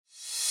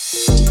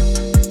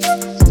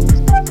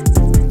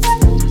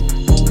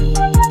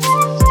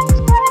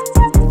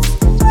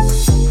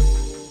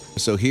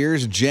So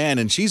here's Jen,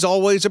 and she's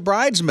always a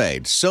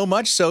bridesmaid. So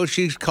much so,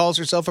 she calls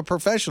herself a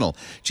professional.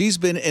 She's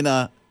been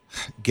in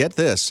get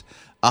this,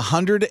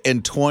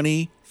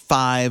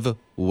 125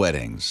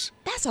 weddings.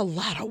 That's a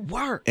lot of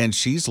work. And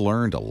she's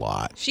learned a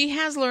lot. She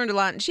has learned a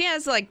lot. And she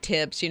has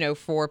tips,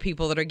 for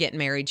people that are getting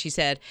married. She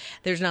said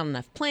there's not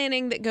enough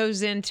planning that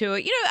goes into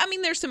it.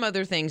 There's some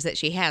other things that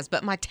she has.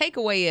 But my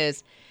takeaway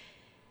is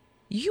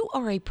you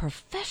are a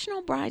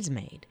professional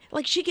bridesmaid.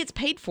 She gets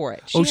paid for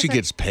it. She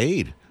gets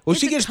paid. Well,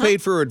 she gets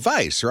paid for her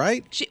advice,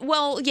 right?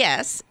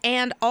 Yes.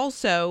 And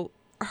also,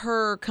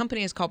 her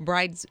company is called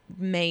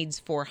Bridesmaids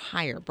for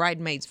Hire.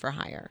 Bridesmaids for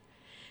Hire.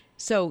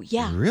 So,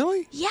 yeah.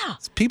 Really? Yeah.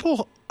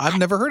 People, I've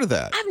never heard of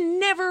that. I've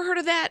never heard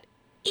of that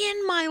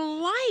in my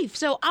life.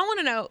 So, I want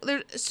to know,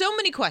 there's so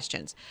many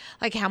questions.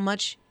 How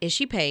much is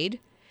she paid?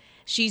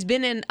 She's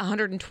been in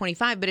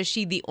 125, but is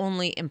she the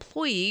only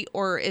employee?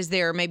 Or is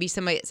there maybe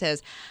somebody that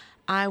says,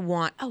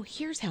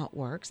 here's how it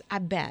works. I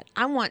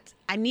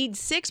need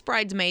 6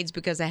 bridesmaids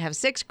because I have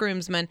 6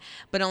 groomsmen,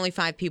 but only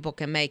 5 people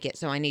can make it.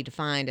 So I need to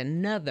find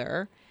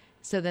another.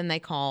 So then they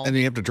call. And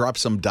you have to drop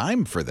some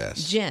dime for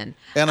this. Jen.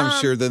 And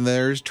I'm sure then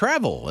there's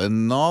travel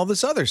and all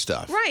this other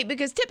stuff. Right.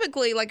 Because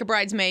typically a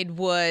bridesmaid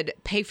would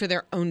pay for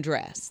their own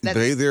dress.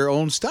 Pay their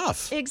own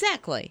stuff.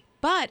 Exactly.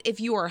 But if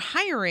you are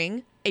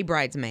hiring a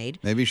bridesmaid.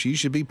 Maybe she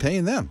should be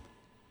paying them.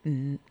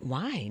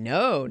 Why?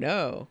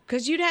 No.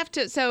 Because you'd have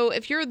to. So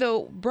if you're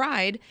the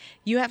bride,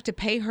 you have to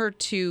pay her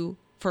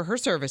for her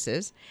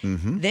services.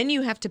 Mm-hmm. Then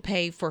you have to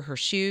pay for her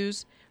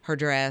shoes, her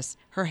dress,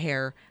 her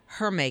hair,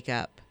 her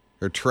makeup.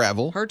 Her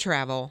travel.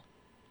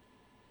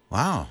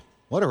 Wow.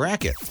 What a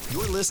racket.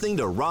 You're listening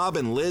to Rob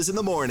and Liz in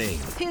the morning.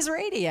 His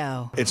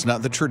radio. It's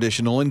not the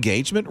traditional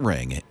engagement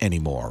ring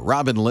anymore.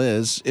 Rob and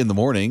Liz in the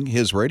morning,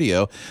 his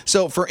radio.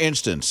 So, for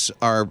instance,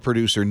 our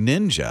producer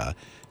Ninja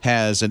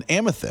has an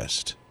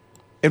amethyst.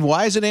 And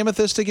why is it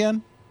amethyst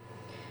again?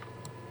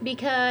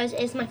 Because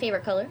it's my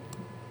favorite color.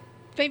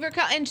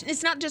 And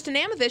it's not just an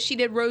amethyst. She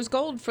did rose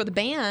gold for the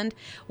band,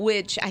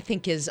 which I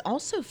think is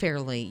also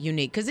fairly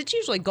unique because it's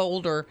usually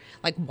gold or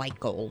white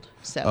gold.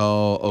 So.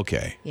 Oh,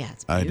 okay. Yeah,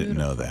 it's beautiful. I didn't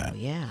know that.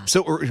 Yeah.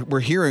 So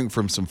we're hearing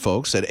from some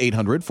folks at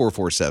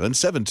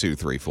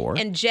 800-447-7234.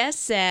 And Jess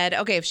said,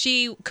 okay, if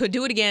she could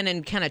do it again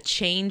and kind of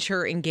change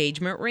her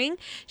engagement ring,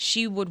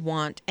 she would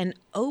want an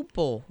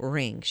opal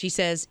ring. She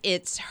says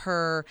it's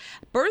her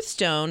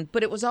birthstone,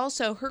 but it was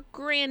also her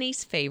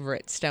granny's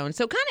favorite stone.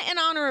 So kind of in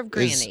honor of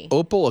Granny. Is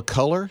opal a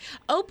color?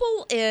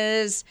 Opal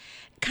is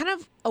kind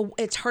of,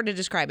 it's hard to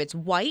describe. It's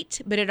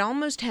white, but it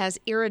almost has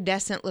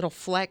iridescent little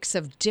flecks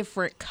of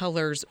different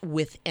colors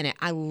within it.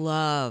 I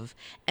love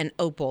an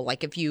opal.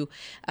 If you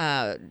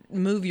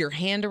move your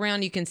hand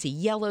around, you can see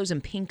yellows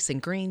and pinks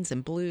and greens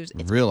and blues.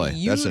 It's really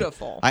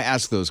beautiful. I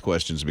ask those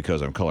questions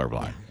because I'm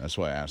colorblind. Yeah. That's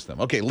why I ask them.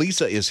 Okay,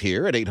 Lisa is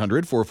here at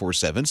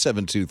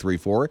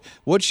 800-447-7234.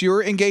 What's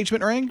your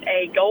engagement ring?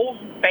 A gold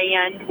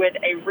band with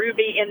a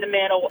ruby in the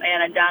middle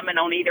and a diamond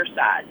on either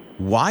side.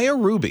 Why a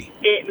ruby?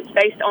 It was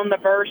based on the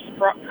verse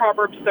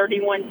Proverbs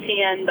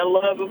 31:10, the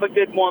love of a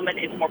good woman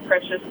is more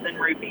precious than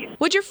rubies.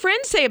 What'd your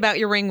friends say about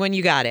your ring when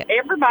you got it?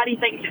 Everybody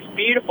thinks it's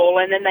beautiful,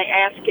 and then they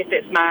ask if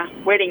it's my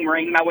wedding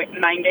ring,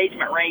 my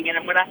engagement ring,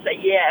 and when I say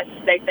yes,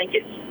 they think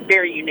it's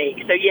very unique.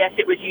 So yes,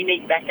 it was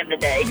unique back in the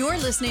day. You're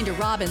listening to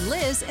Rob and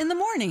Liz in the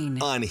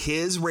morning. On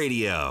his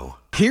radio.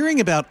 Hearing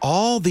about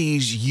all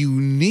these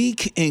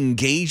unique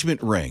engagement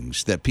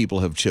rings that people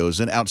have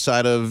chosen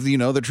outside of,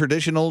 the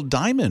traditional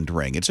diamond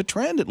ring. It's a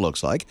trend, it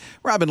looks like.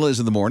 Rob and Liz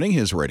in the morning,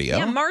 his radio.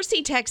 Yeah,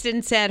 Marcy texted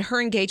and said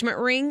her engagement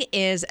ring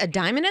is a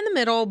diamond in the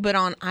middle, but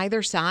on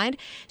either side,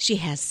 she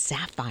has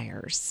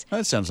sapphires.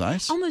 That sounds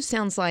nice. Almost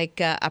sounds like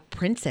a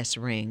princess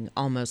ring,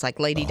 almost like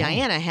Lady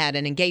Diana had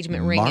an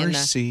engagement ring in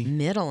the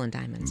middle and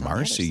diamonds on the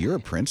other side. You're a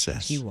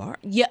princess. You are.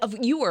 Yeah,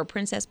 you were a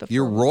princess before.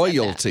 You're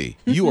royalty.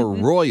 You are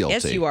royalty.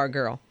 Yes, you are,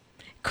 girl.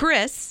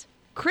 Chris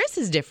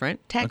is different,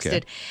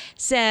 texted,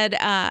 said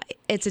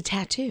it's a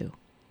tattoo.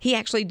 He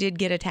actually did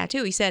get a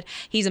tattoo. He said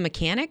he's a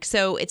mechanic,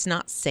 so it's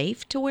not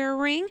safe to wear a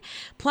ring.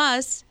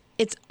 Plus,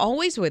 it's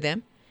always with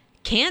him,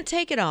 can't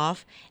take it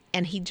off,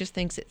 and he just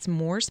thinks it's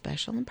more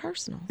special and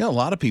personal. Yeah, a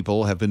lot of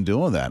people have been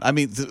doing that. I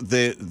mean,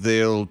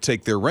 they'll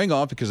take their ring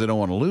off because they don't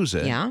want to lose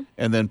it. Yeah.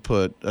 And then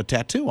put a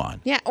tattoo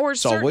on. Yeah, or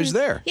it's always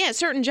there. Yeah,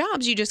 certain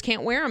jobs you just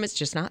can't wear them. It's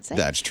just not safe.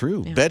 That's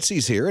true. Yeah.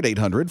 Betsy's here at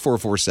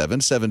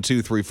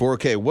 800-447-7234.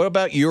 Okay, what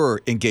about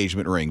your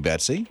engagement ring,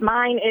 Betsy?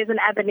 Mine is an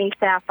ebony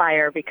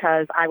sapphire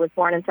because I was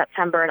born in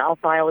September, and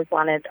also I always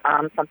wanted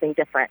something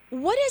different.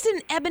 What is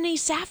an ebony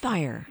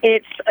sapphire?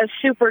 It's a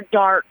super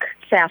dark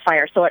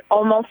sapphire, so it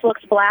almost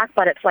looks black,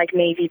 but it's like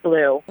navy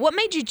blue. What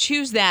made you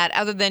choose that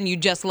other than you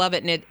just love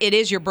it and it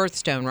is your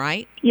birthstone,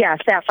 right? Yeah,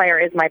 sapphire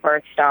is my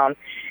birthstone.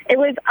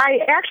 I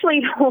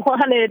actually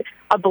wanted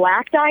a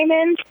black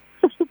diamond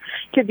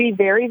to be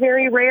very,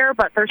 very rare,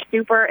 but they're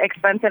super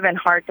expensive and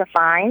hard to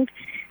find.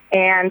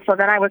 And so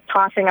then I was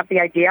tossing up the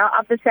idea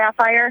of the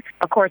sapphire.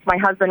 Of course, my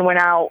husband went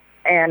out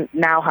and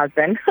now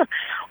husband,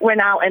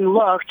 went out and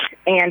looked,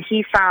 and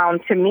he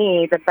found, to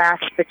me, the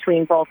best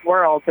between both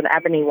worlds, an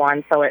ebony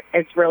one. So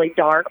it's really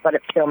dark, but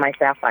it's still my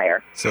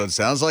sapphire. So it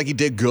sounds like he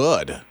did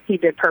good. He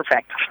did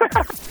perfect.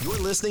 You're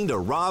listening to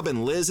Rob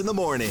and Liz in the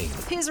morning.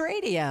 His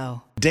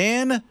radio.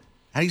 Dan,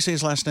 how do you say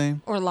his last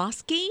name?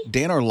 Orlowski?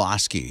 Dan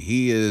Orlowski.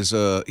 He's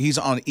on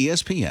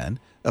ESPN,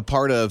 a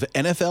part of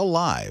NFL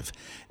Live.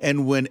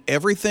 And when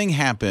everything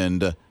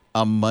happened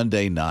on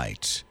Monday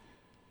night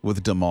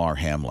with Damar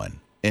Hamlin,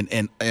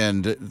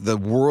 and the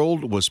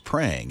world was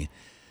praying,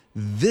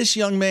 this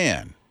young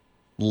man,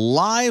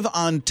 live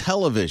on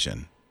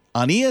television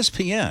on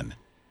ESPN,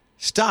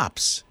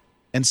 stops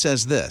and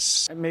says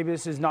this. Maybe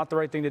this is not the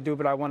right thing to do,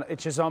 but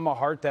it's just on my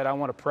heart that I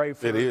want to pray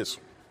for It is.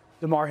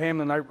 Damar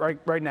Hamlin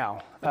right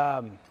now.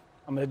 I'm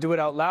going to do it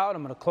out loud.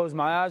 I'm going to close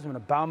my eyes. I'm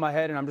going to bow my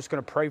head, and I'm just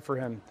going to pray for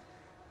him.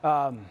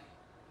 God,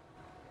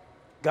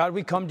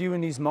 we come to you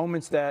in these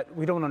moments that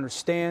we don't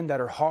understand,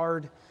 that are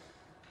hard,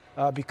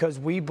 because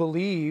we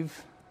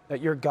believe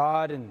that you're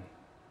God, and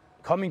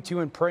coming to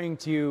you and praying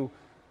to you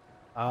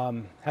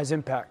has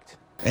impact.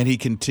 And he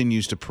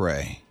continues to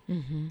pray.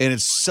 Mm-hmm. And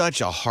it's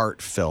such a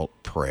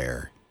heartfelt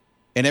prayer.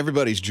 And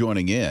everybody's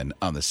joining in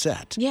on the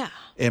set. Yeah.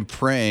 And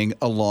praying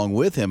along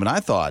with him. And I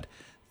thought,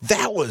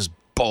 that was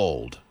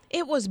bold.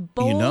 It was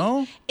bold. You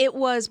know? It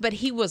was, but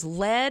he was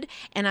led.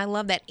 And I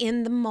love that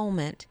in the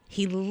moment,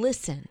 he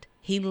listened.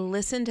 He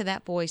listened to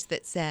that voice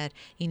that said,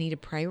 you need to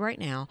pray right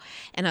now.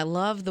 And I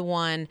love the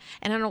one,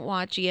 and I don't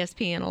watch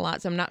ESPN a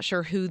lot, so I'm not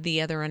sure who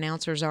the other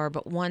announcers are,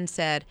 but one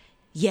said,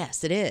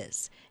 yes, it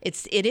is.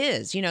 It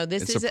is. You know,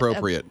 this it's is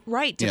appropriate.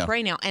 Right to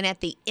pray now. And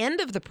at the end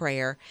of the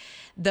prayer,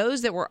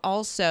 those that were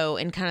also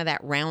in kind of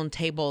that round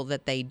table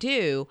that they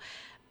do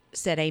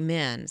said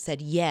amen, said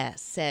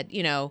yes, said,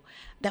 you know,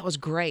 that was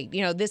great.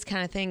 You know, this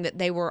kind of thing, that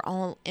they were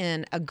all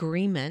in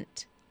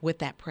agreement with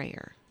that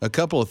prayer. A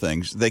couple of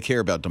things. They care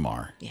about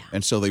Damar. Yeah.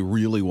 And so they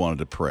really wanted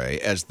to pray,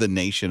 as the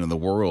nation and the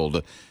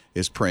world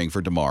is praying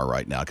for Damar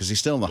right now, because he's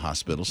still in the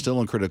hospital,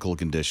 still in critical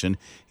condition.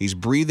 He's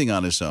breathing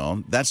on his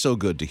own. That's so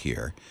good to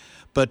hear.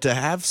 But to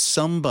have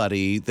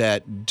somebody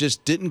that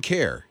just didn't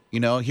care, you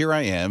know, here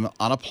I am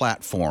on a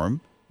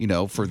platform, you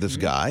know, for this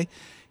guy.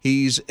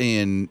 He's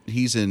in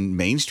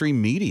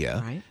mainstream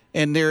media. Right.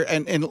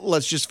 And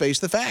let's just face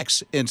the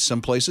facts. In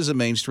some places in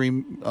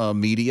mainstream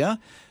media,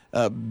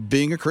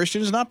 being a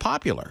Christian is not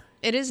popular.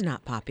 It is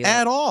not popular.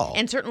 At all.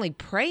 And certainly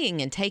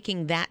praying and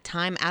taking that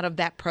time out of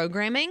that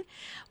programming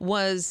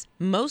was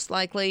most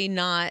likely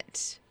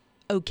not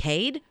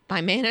okayed by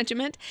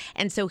management.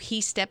 And so he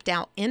stepped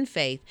out in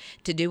faith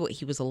to do what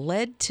he was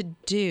led to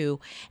do,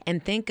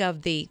 and think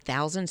of the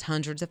thousands,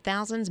 hundreds of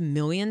thousands,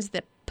 millions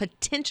that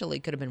potentially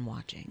could have been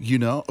watching. You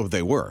know,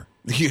 they were.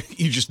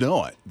 You just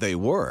know it. They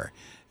were.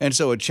 And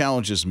so it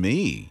challenges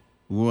me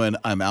when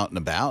I'm out and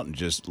about and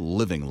just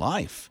living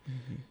life.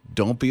 Mm-hmm.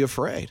 Don't be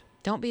afraid.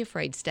 Don't be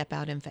afraid. Step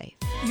out in faith.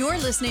 You're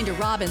listening to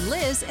Rob and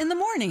Liz in the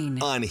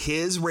morning. On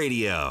his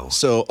radio.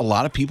 So a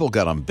lot of people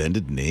got on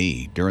bended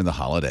knee during the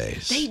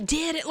holidays. They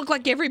did. It looked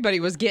like everybody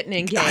was getting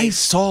engaged. I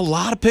saw a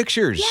lot of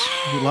pictures.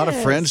 Yes. A lot of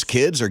friends'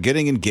 kids are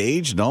getting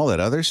engaged and all that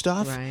other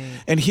stuff.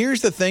 Right. And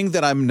here's the thing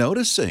that I'm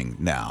noticing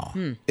now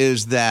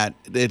is that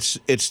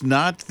it's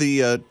not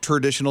the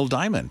traditional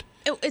diamond.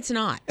 It's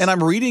not. And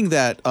I'm reading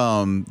that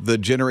the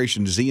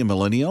Generation Z and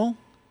Millennial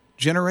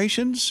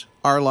generations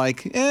are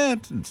like,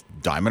 it's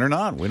diamond or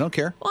not, we don't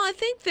care. Well, I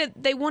think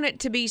that they want it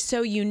to be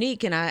so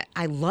unique, and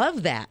I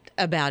love that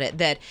about it,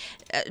 that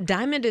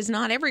diamond is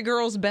not every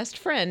girl's best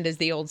friend, as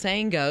the old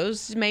saying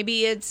goes.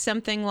 Maybe it's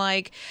something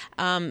like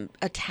a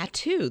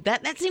tattoo.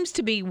 That seems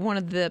to be one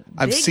of the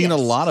I've biggest. seen a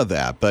lot of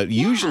that, but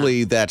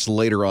usually that's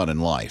later on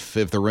in life.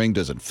 If the ring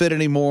doesn't fit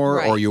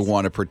anymore, or Right. you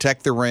want to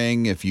protect the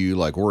ring, if you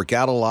like work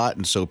out a lot,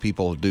 and so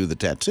people do the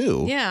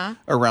tattoo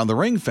around the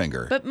ring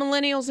finger. But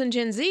millennials and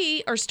Gen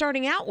Z are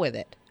starting out with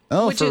it.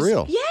 Oh, which for is,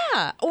 real?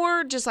 Yeah.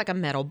 Or just like a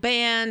metal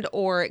band,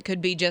 or it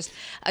could be just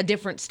a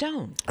different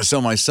stone.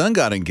 So my son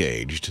got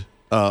engaged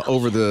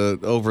over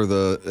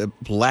the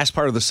last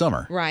part of the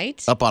summer.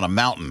 Right. Up on a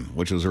mountain,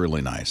 which was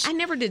really nice. I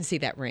never did see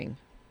that ring.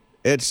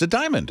 It's a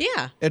diamond.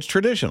 Yeah. It's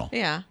traditional.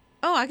 Yeah.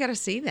 Oh, I got to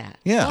see that.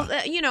 Yeah.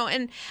 Well, you know,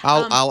 and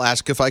I'll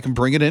ask if I can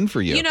bring it in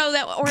for you. you know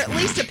that, or at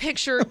least a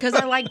picture, because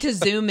I like to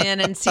zoom in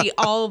and see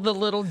all the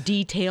little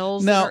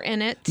details that are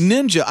in it.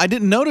 Ninja, I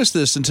didn't notice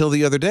this until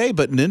the other day,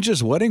 but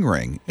Ninja's wedding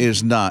ring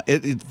is not.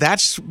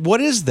 That's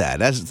what is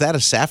that? Is that a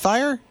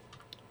sapphire?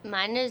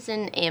 Mine is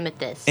an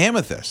amethyst.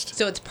 Amethyst.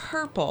 So it's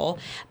purple,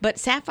 but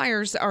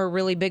sapphires are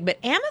really big.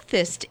 But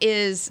amethyst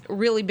is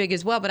really big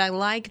as well. But I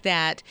like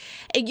that.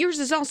 Yours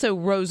is also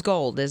rose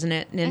gold, isn't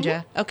it, Ninja?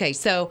 Mm-hmm. Okay,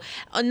 so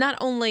not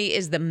only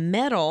is the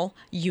metal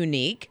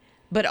unique,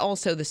 but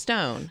also the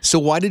stone. So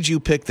why did you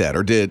pick that,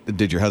 or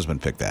did your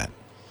husband pick that?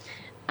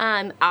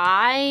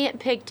 I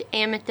picked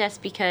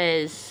amethyst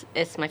because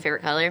it's my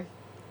favorite color,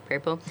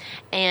 purple,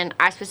 and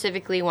I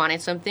specifically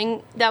wanted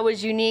something that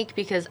was unique,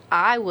 because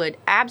I would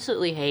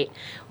absolutely hate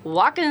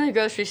walking in the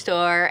grocery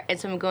store and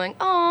someone going,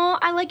 "Oh,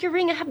 I like your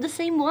ring. I have the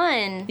same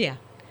one." Yeah.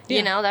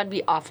 You know, that'd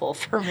be awful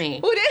for me.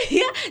 Would it?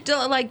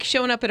 Yeah. Like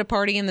showing up at a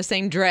party in the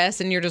same dress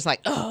and you're just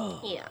like,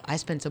 oh, Yeah. I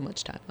spent so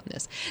much time on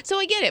this. So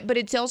I get it, but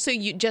it's also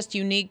just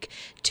unique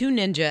to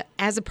Ninja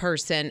as a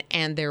person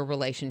and their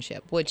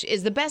relationship, which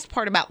is the best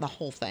part about the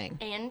whole thing.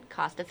 And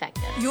cost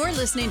effective. You're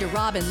listening to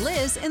Rob and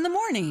Liz in the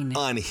morning.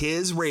 On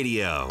his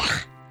radio.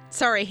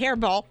 Sorry,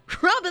 hairball.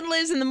 Robin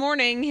Liz in the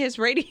morning, his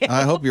radio.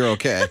 I hope you're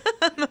okay.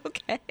 I'm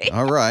okay.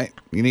 All right.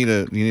 You need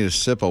a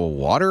sip of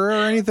water or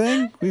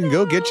anything? We can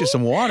go get you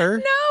some water.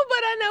 No, but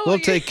I know We'll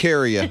what you're- take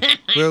care of you.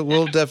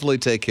 We'll definitely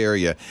take care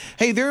of you.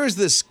 Hey, there is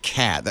this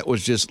cat that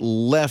was just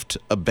left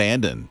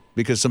abandoned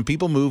because some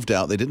people moved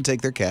out. They didn't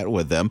take their cat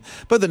with them,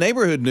 but the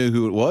neighborhood knew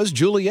who it was,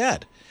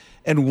 Juliet.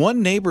 And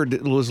one neighbor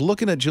was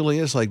looking at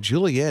Juliet. It's like,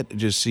 Juliet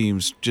just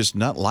seems just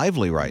not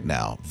lively right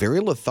now, very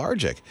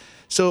lethargic.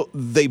 So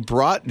they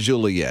brought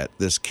Juliet,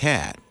 this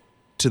cat,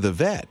 to the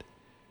vet.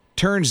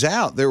 Turns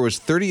out there was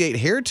 38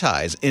 hair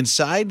ties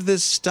inside the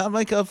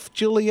stomach of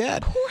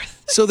Juliet. Poor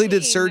So they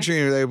did thing. surgery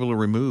and they were able to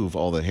remove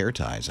all the hair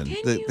ties. And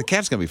the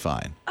cat's going to be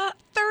fine.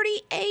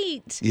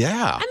 38.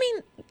 Yeah. I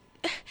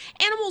mean,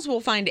 animals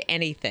will find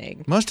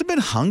anything. Must have been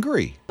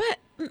hungry.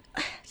 But,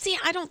 see,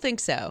 I don't think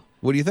so.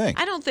 What do you think?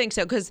 I don't think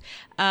so because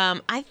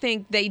I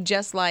think they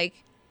just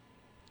like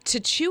to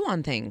chew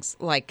on things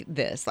like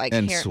this. Like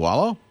And hair.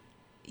 swallow?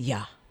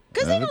 Yeah.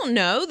 Because they don't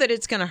know that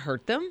it's going to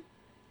hurt them.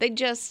 They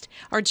just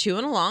are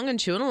chewing along,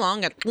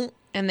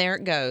 and there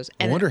it goes.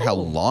 I And wonder how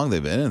oh, long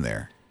they've been in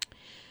there.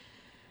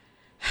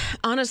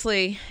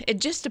 Honestly, it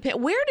just depends.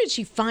 Where did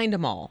she find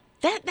them all?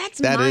 That's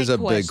That my is a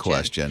question. big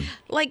question.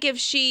 Like if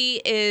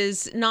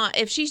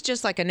she's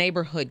just like a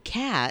neighborhood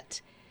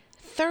cat,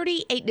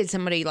 38, did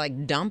somebody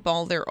like dump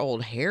all their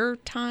old hair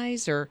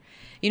ties or,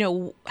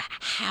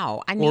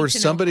 how? I need Or to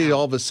know somebody how.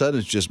 all of a sudden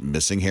is just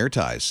missing hair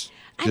ties.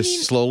 I Just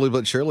mean- slowly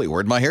but surely.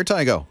 Where'd my hair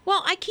tie go?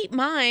 Well, I keep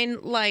mine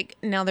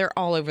now they're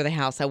all over the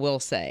house, I will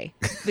say,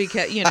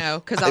 because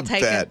because I'll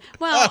take them. bet.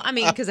 Well, I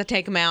mean, because I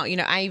take them out.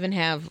 I even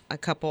have a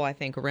couple I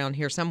think around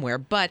here somewhere.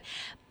 But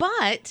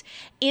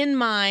in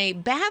my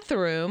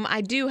bathroom,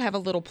 I do have a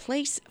little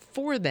place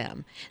for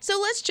them. So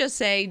let's just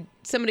say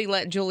somebody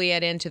let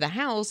Juliet into the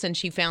house and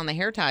she found the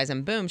hair ties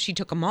and boom, she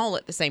took them all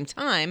at the same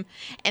time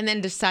and then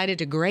decided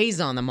to graze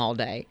on them all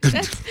day.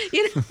 That's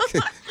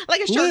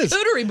like a Liz.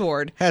 charcuterie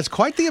board. Has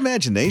quite the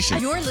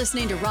imagination. You're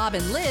listening to Rob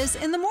and Liz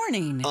in the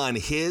morning. On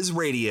his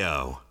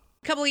radio.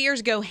 A couple of years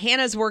ago,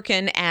 Hannah's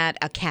working at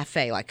a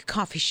cafe, like a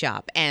coffee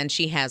shop, and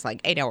she has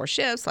like 8-hour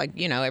shifts, like,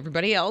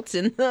 everybody else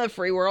in the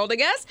free world, I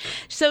guess.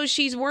 So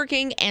she's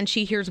working and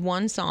she hears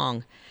one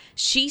song.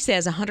 She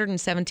says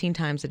 117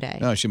 times a day.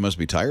 Oh, she must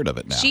be tired of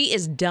it now. She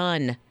is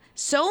done.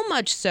 So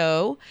much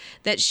so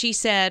that she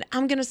said,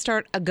 I'm going to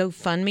start a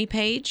GoFundMe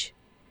page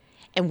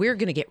and we're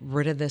going to get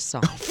rid of this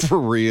song. For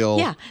real.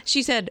 Yeah.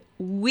 She said,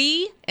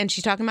 and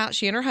she's talking about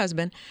she and her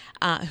husband,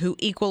 who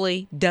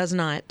equally does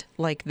not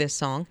like this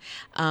song.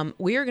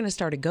 We are going to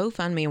start a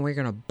GoFundMe and we're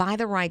going to buy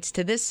the rights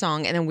to this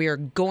song. And then we are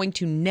going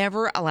to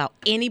never allow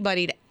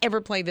anybody to ever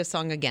play this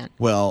song again.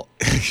 Well,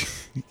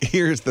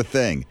 here's the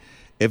thing.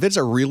 If it's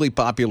a really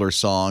popular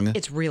song,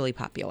 It's really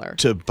popular.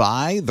 to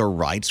buy the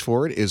rights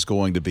for it is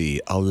going to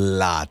be a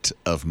lot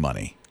of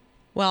money.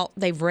 Well,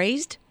 they've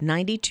raised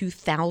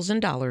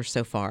 $92,000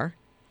 so far.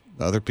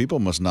 Other people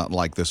must not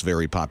like this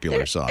very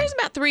popular song. There's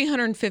about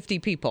 350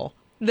 people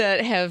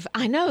that have,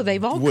 I know,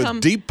 they've all With come.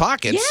 deep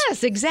pockets.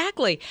 Yes,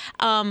 exactly.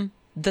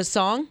 The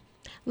song,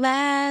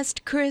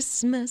 Last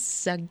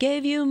Christmas, I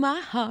Gave You My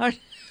Heart.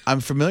 I'm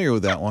familiar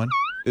with that one.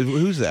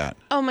 Who's that?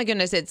 Oh my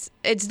goodness,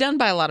 it's done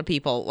by a lot of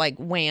people. Like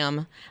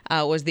Wham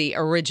was the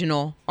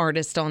original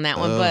artist on that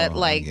one, but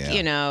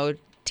yeah.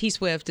 T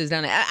Swift has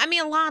done it. I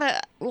mean, a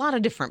lot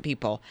of different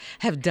people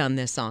have done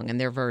this song in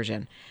their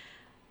version.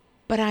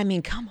 But I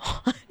mean, come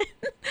on.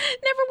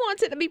 Never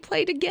wants it to be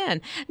played again.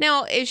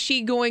 Now, is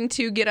she going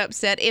to get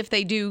upset if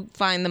they do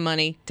find the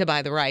money to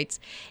buy the rights?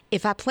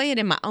 If I play it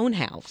in my own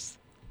house,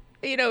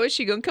 is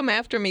she going to come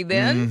after me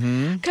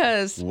then?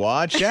 Because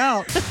Watch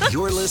out.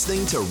 You're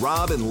listening to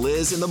Rob and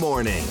Liz in the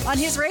morning. On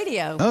his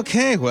radio.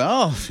 Okay,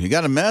 well, if you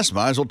got a mess,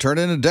 might as well turn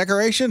it into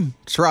decoration.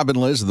 It's Robin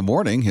Liz in the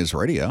morning, his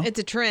radio. it's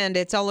a trend.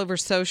 It's all over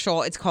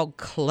social. It's called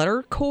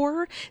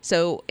cluttercore.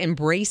 So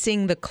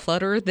embracing the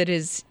clutter that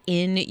is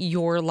in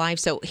your life.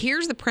 So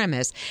here's the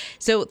premise.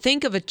 So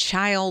think of a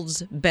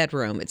child's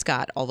bedroom. It's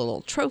got all the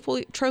little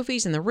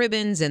trophies and the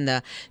ribbons and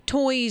the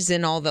toys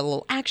and all the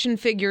little action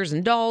figures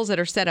and dolls that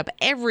are set up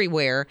everywhere.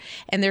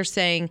 And they're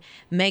saying,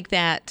 make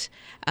that,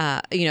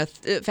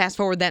 fast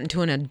forward that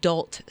into an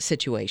adult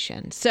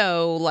situation.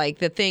 So like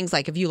the things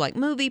like if you like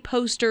movie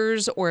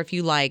posters or if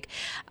you like,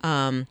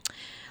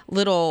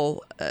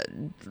 little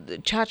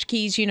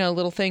tchotchkes,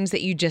 little things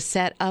that you just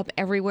set up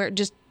everywhere.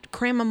 Just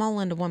cram them all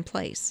into one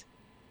place.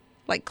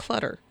 Like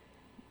clutter.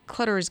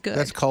 Clutter is good.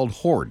 That's called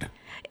hoard.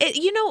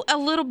 A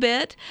little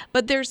bit,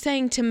 but they're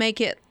saying to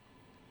make it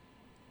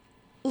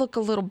look a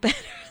little better,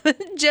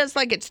 just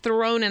like it's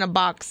thrown in a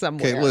box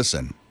somewhere. Okay,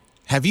 listen.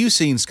 Have you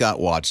seen Scott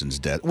Watson's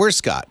desk? Where's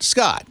Scott?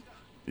 Scott.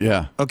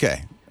 Yeah.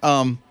 Okay.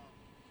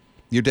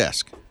 Your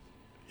desk.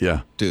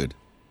 Yeah. Dude.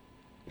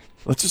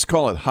 Let's just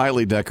call it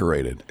highly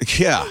decorated.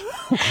 Yeah,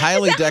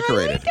 highly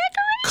decorated.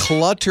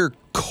 Clutter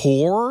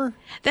core?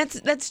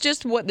 That's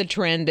just what the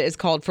trend is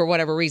called for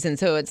whatever reason.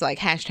 So it's like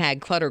hashtag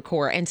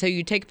cluttercore. And so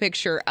you take a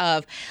picture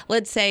of,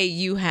 let's say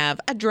you have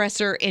a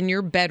dresser in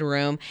your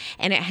bedroom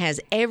and it has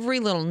every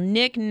little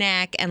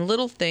knick-knack and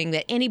little thing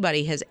that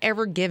anybody has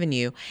ever given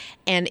you,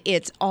 and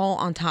it's all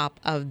on top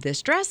of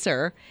this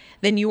dresser,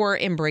 then you are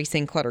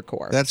embracing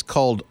cluttercore. That's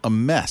called a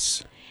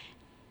mess.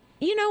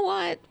 You know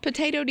what?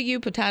 Potato to you,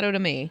 potato to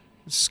me.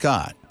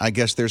 Scott, I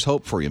guess there's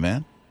hope for you,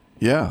 man.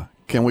 Yeah.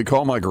 Can we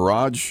call my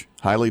garage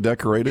highly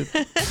decorated?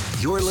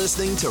 You're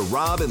listening to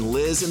Rob and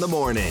Liz in the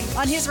morning.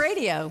 On his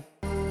radio.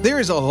 There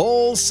is a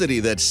whole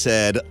city that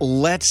said,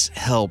 let's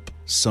help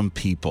some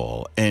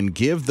people and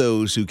give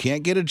those who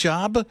can't get a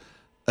job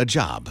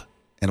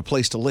and a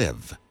place to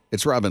live.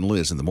 It's Rob and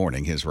Liz in the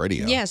morning, his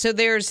radio. Yeah, so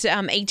there's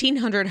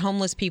 1,800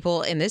 homeless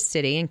people in this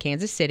city, in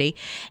Kansas City,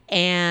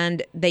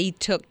 and they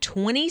took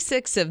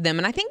 26 of them.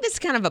 And I think this is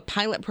kind of a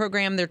pilot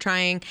program they're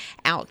trying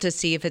out to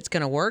see if it's going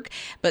to work.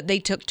 But they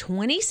took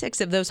 26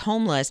 of those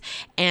homeless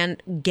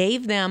and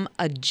gave them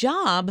a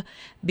job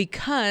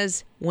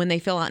because when they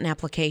fill out an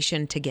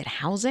application to get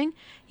housing,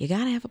 you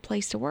got to have a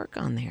place to work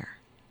on there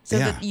so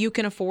that you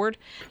can afford,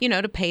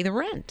 to pay the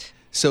rent.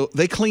 So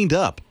they cleaned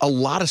up a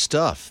lot of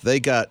stuff. They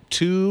got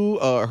 2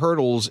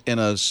 hurdles in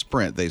a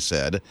sprint, they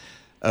said,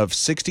 of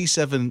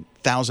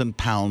 67,000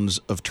 pounds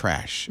of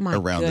trash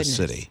around the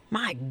city.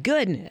 My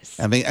goodness.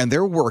 I mean, and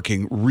they're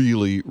working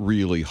really,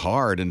 really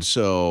hard. And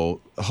so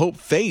Hope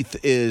Faith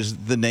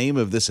is the name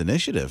of this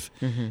initiative.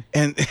 Mm-hmm.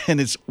 And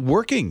it's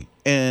working,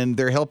 and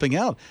they're helping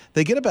out.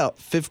 They get about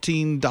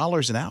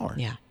 $15 an hour.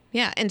 Yeah.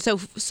 Yeah, and so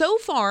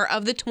far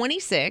of the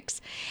 26,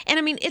 and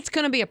I mean, it's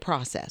going to be a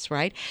process,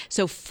 right?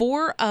 So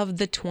 4 of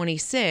the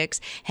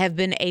 26 have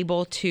been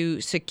able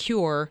to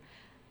secure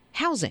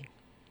housing.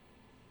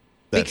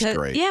 That's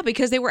great. Yeah,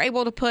 because they were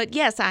able to put,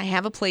 yes, I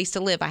have a place to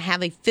live. I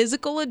have a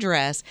physical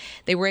address.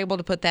 They were able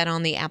to put that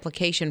on the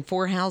application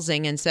for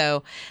housing, and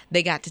so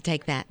they got to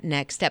take that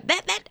next step.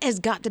 That has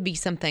got to be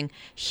something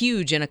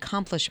huge, an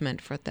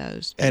accomplishment for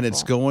those people. And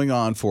it's going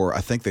on for, I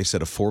think they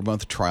said, a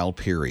 4-month trial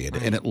period,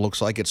 and it looks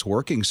like it's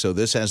working, so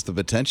this has the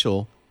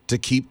potential to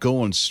keep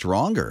going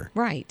stronger.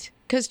 Right,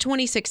 because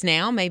 26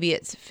 now, maybe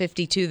it's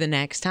 52 the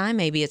next time,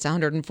 maybe it's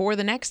 104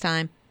 the next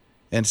time.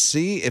 And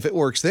see if it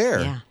works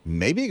there. Yeah.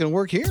 Maybe it can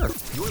work here.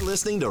 You're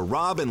listening to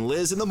Rob and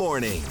Liz in the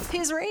morning.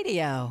 His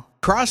radio.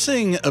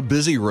 Crossing a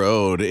busy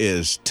road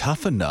is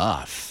tough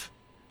enough.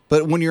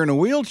 But when you're in a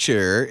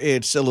wheelchair,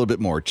 it's a little bit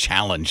more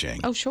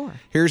challenging. Oh, sure.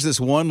 Here's this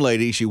one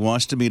lady. She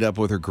wants to meet up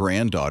with her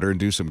granddaughter and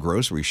do some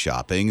grocery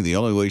shopping. The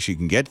only way she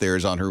can get there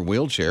is on her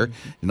wheelchair,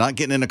 not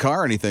getting in a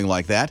car or anything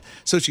like that.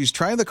 So she's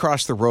trying to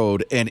cross the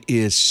road and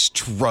is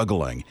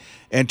struggling.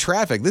 And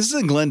traffic, this is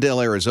in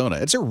Glendale, Arizona.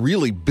 It's a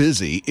really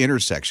busy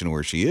intersection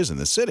where she is in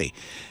the city.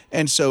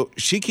 And so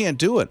she can't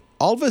do it.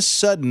 All of a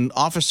sudden,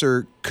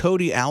 Officer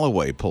Cody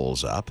Alloway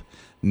pulls up,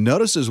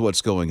 notices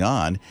what's going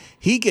on.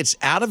 He gets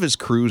out of his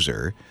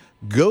cruiser,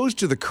 goes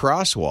to the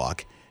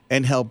crosswalk,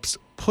 and helps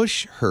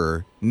push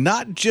her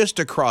not just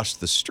across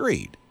the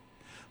street,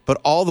 but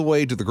all the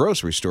way to the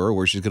grocery store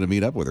where she's going to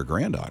meet up with her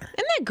granddaughter.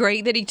 Isn't that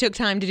great that he took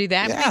time to do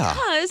that? Yeah.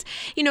 Because,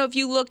 if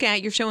you look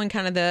at, you're showing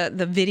kind of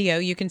the video,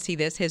 you can see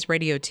this, his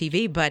radio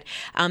TV, but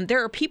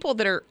there are people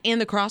that are in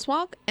the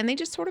crosswalk and they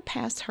just sort of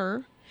pass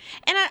her.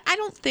 And I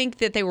don't think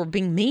that they were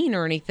being mean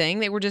or anything.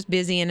 They were just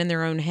busy and in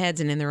their own heads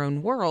and in their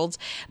own worlds.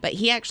 But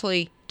he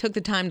actually took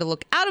the time to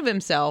look out of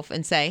himself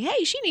and say,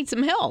 hey, she needs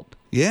some help.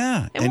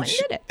 Yeah. And went and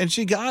did it. And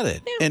she got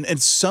it. Yeah.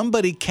 And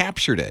somebody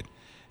captured it.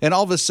 And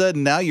all of a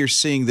sudden, now you're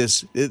seeing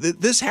this.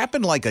 This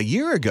happened like a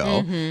year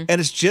ago, and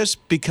it's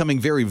just becoming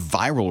very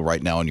viral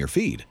right now on your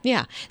feed.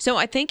 Yeah. So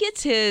I think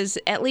it's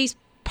at least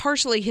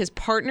partially his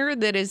partner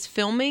that is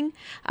filming,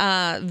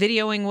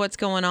 videoing what's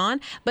going on.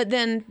 But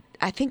then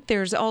I think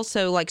there's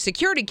also like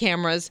security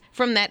cameras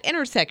from that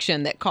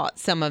intersection that caught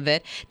some of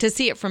it to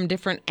see it from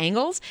different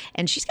angles.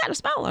 And she's got a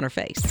smile on her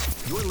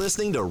face. You're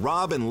listening to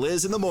Rob and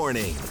Liz in the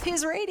morning.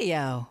 His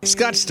radio.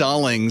 Scott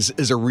Stallings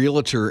is a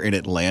realtor in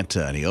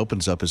Atlanta, and he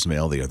opens up his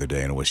mail the other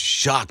day and was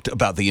shocked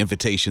about the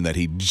invitation that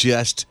he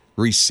just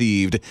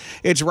received.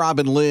 It's Rob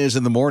and Liz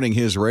in the morning,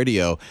 his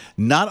radio.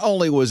 Not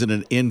only was it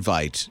an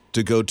invite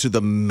to go to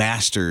the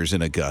Masters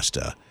in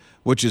Augusta,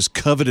 which is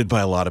coveted by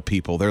a lot of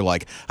people. They're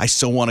like, I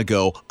so want to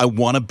go. I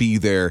want to be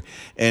there.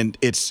 And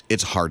it's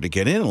hard to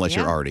get in unless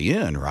you're already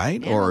in,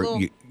 right? Yeah, or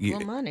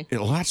little money.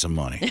 Lots of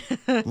money.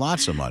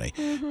 Lots of money.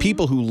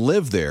 People who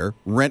live there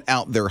rent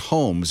out their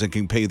homes and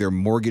can pay their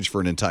mortgage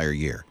for an entire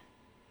year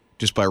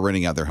just by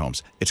renting out their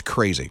homes. It's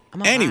crazy. I'm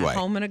gonna buy a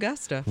home in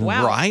Augusta.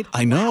 Wow. Right?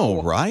 I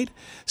know, right?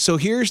 So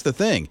here's the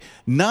thing.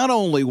 Not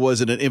only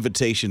was it an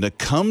invitation to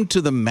come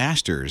to the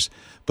Masters,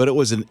 but it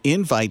was an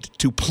invite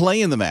to play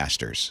in the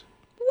Masters.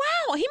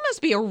 Wow, he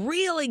must be a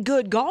really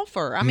good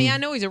golfer. I mean, I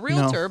know he's a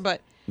realtor, but...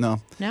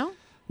 No. No?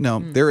 No,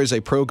 there is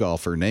a pro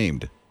golfer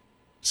named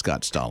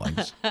Scott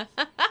Stallings.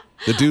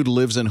 The dude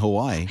lives in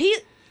Hawaii.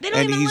 They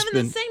don't even live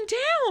in the same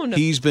down.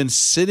 He's been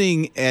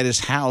sitting at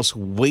his house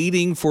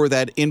waiting for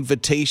that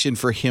invitation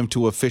for him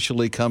to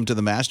officially come to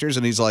the Masters.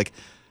 And he's like,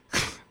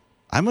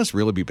 I must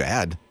really be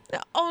bad.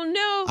 Oh,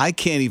 no. I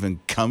can't even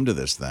come to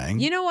this thing.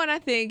 You know what I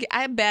think?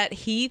 I bet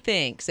he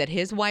thinks that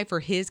his wife or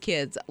his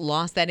kids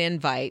lost that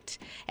invite,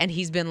 and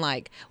he's been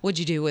like, what'd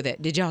you do with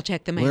it? Did y'all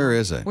check the mail? Where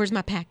is it? Where's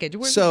my package?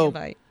 Where's my So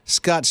invite?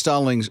 Scott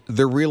Stallings,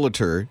 the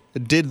realtor,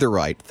 did the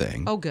right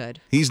thing. Oh, good.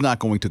 He's not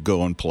going to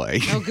go and play.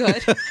 Oh,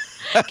 good.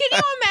 Can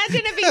you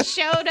imagine if he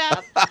showed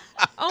up?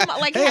 Oh, my,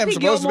 like Hey, Happy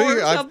Gilmore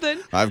or something?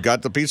 I've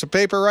got the piece of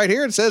paper right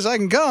here. It says I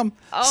can come.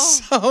 Oh.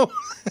 So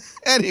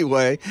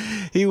anyway,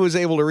 he was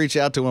able to reach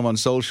out to him on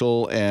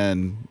social,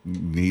 and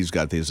he's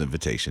got his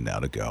invitation now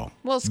to go.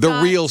 Well, the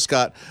Scott- real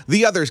Scott,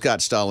 the other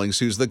Scott Stallings,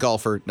 who's the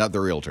golfer, not the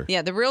realtor.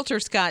 Yeah, the realtor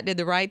Scott did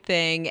the right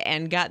thing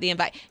and got the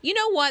invite. You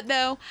know what,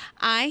 though?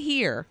 I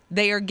hear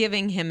they are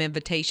giving him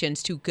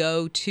invitations to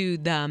go to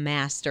the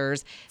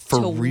Masters For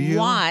to real?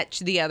 watch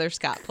the other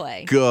Scott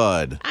play.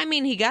 Good. I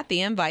mean, he got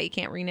the invite. You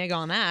can't renege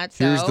on that.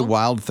 So. Here's the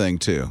wild thing,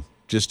 too.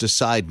 Just a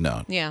side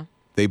note. Yeah.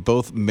 They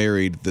both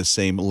married the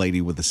same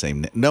lady with the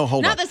same name. No,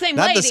 hold Not on. the same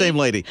Not lady. the same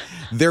lady.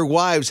 Their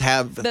wives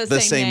have The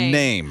the same same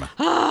name.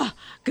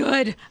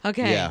 Good.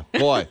 Okay. Yeah.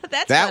 Boy,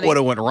 That's that funny. would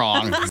have went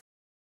wrong.